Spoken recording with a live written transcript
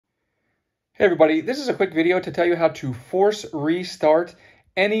Hey everybody, this is a quick video to tell you how to force restart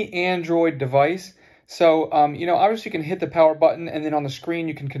any Android device. So, obviously you can hit the power button and then on the screen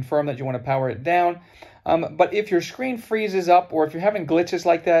you can confirm that you want to power it down. But if your screen freezes up or if you're having glitches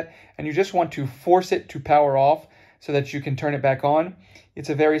like that and you just want to force it to power off so that you can turn it back on,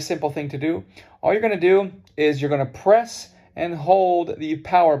 it's a very simple thing to do. All you're going to do is you're going to press and hold the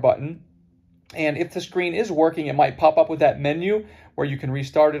power button. And if the screen is working, it might pop up with that menu where you can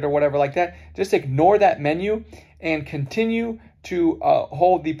restart it or whatever like that. Just ignore that menu and continue to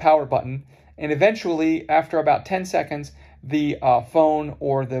hold the power button. And eventually, after about 10 seconds, the phone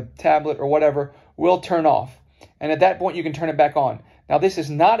or the tablet or whatever will turn off. And at that point, you can turn it back on. Now, this is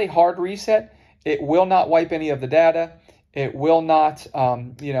not a hard reset. It will not wipe any of the data. It will not,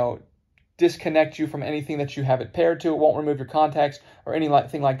 disconnect you from anything that you have it paired to. It won't remove your contacts or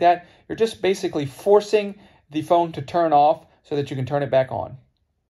anything like that. You're just basically forcing the phone to turn off so that you can turn it back on.